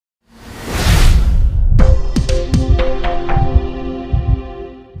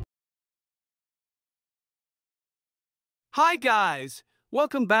Hi guys!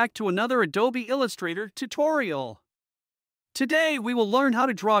 Welcome back to another Adobe Illustrator tutorial. Today we will learn how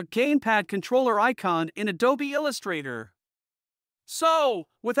to draw a Gamepad controller icon in Adobe Illustrator. So,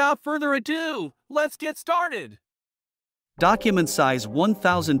 without further ado, let's get started. Document size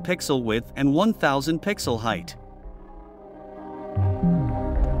 1000 pixel width and 1000 pixel height.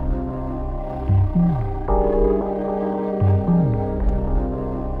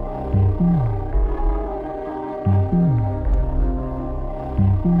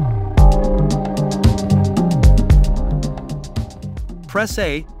 Press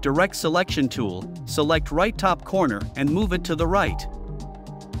A, Direct Selection tool, select right top corner and move it to the right.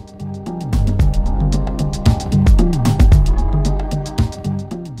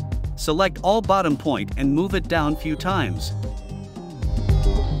 Select all bottom point and move it down few times.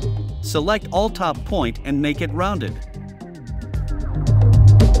 Select all top point and make it rounded.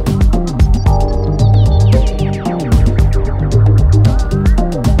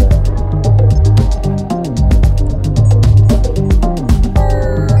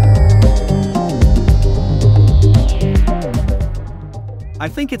 I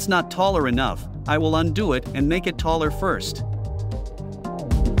think it's not taller enough. I will undo it and make it taller first.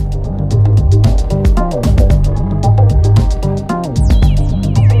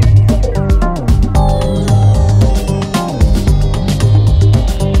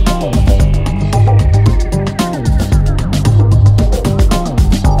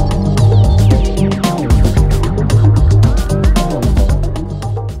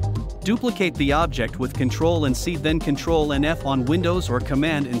 Duplicate the object with Ctrl and C, then Ctrl and F on Windows, or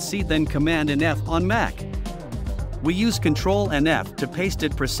Command and C, then Command and F on Mac. We use Ctrl and F to paste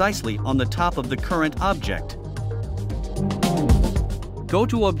it precisely on the top of the current object. Go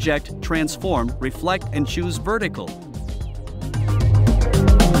to Object, Transform, Reflect and choose Vertical.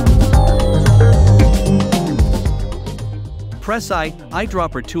 Press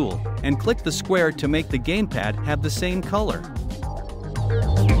Eyedropper tool, and click the square to make the gamepad have the same color.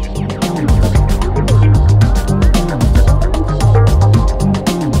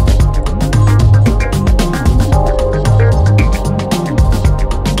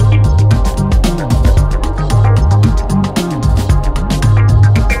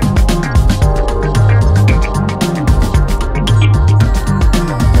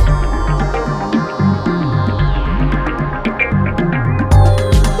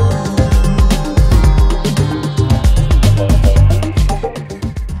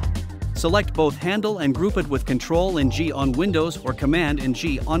 Select both handle and group it with Ctrl and G on Windows or Command and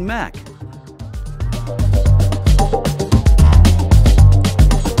G on Mac.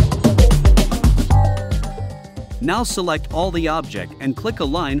 Now select all the object and click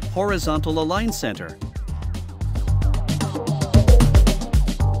Align Horizontal Align Center.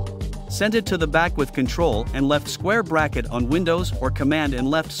 Send it to the back with Ctrl and left square bracket on Windows or Command and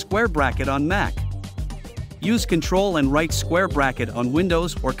left square bracket on Mac. Use Ctrl and right square bracket on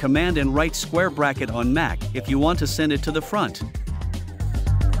Windows or Command and right square bracket on Mac if you want to send it to the front.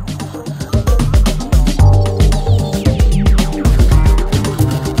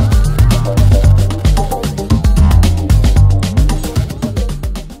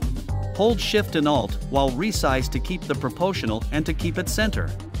 Hold Shift and Alt while resize to keep the proportional and to keep it center.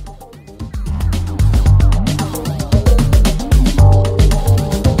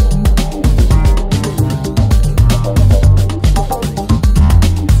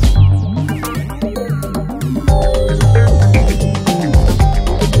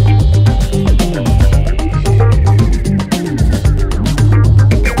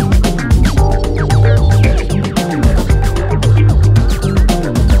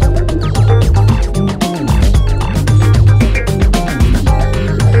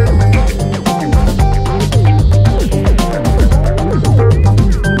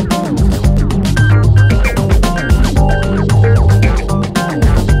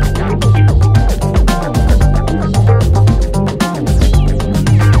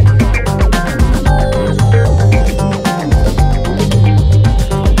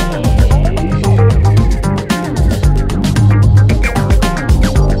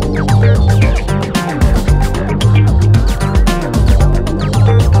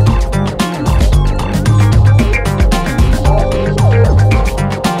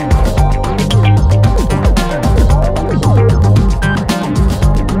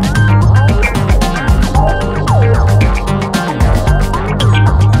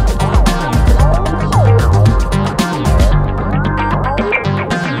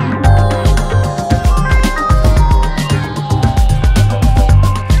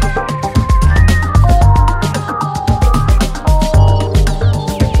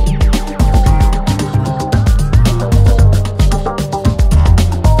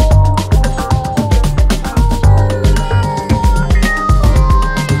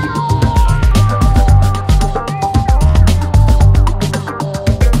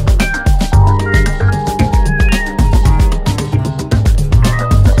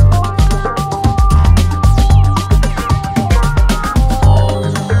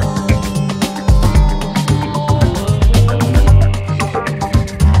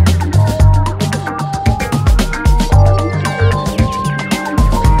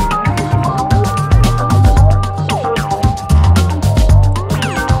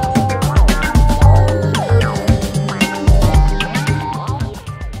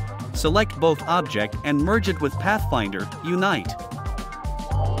 Select both object and merge it with Pathfinder, Unite.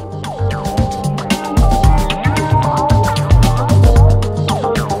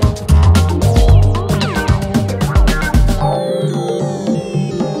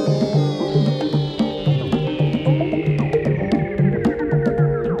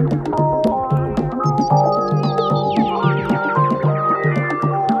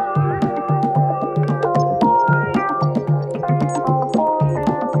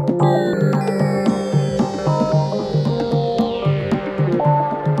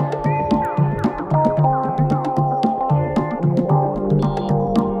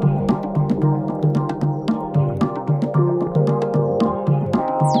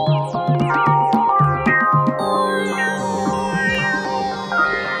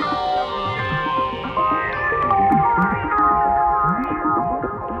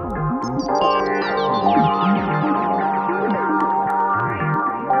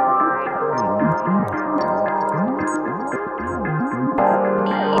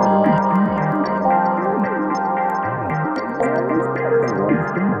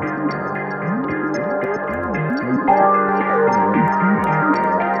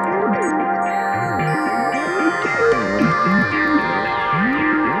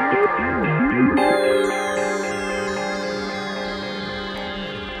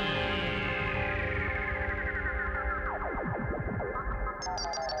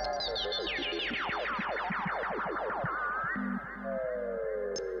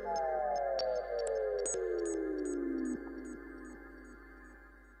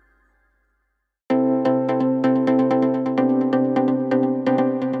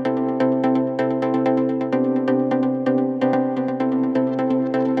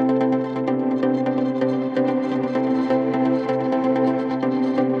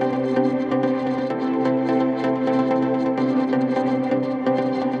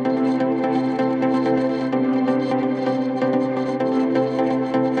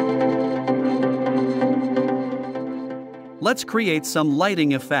 Let's create some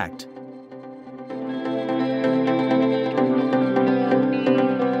lighting effect.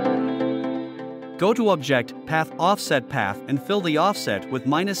 Go to Object, Path, Offset Path and fill the offset with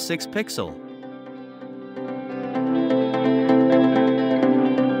 -6 pixel.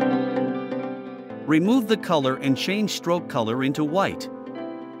 Remove the color and change stroke color into white.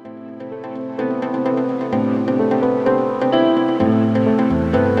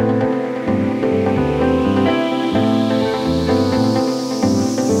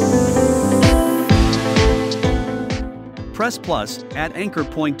 Press plus, add anchor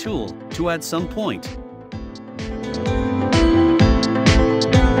point tool, to add some point.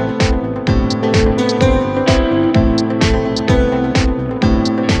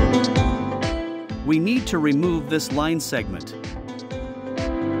 We need to remove this line segment.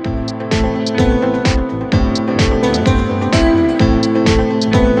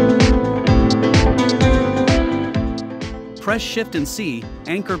 Press Shift and C,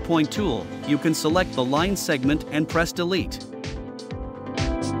 anchor point tool. You can select the line segment and press delete.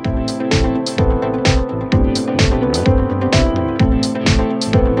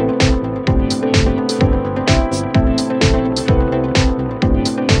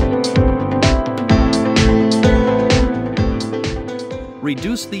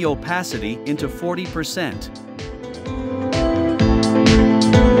 Reduce the opacity into 40%.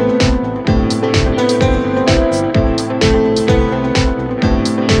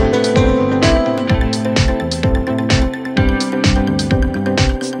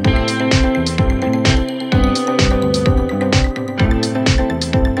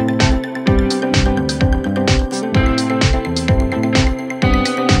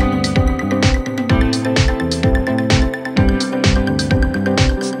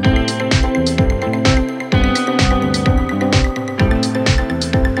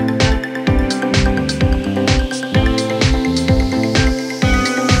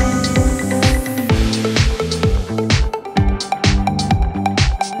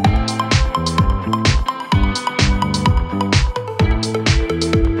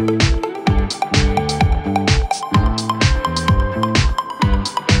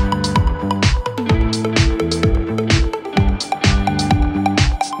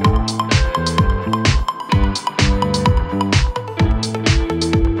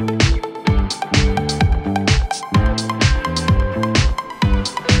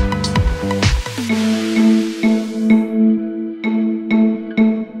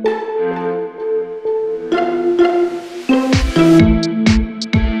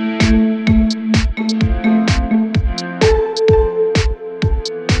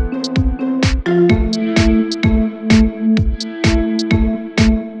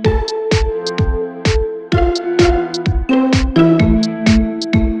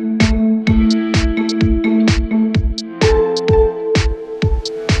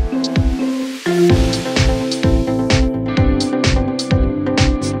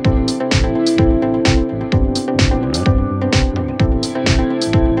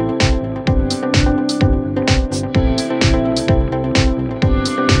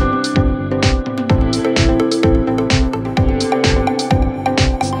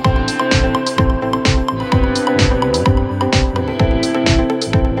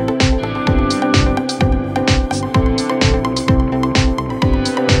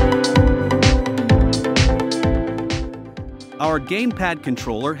 our gamepad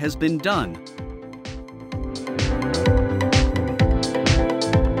controller has been done.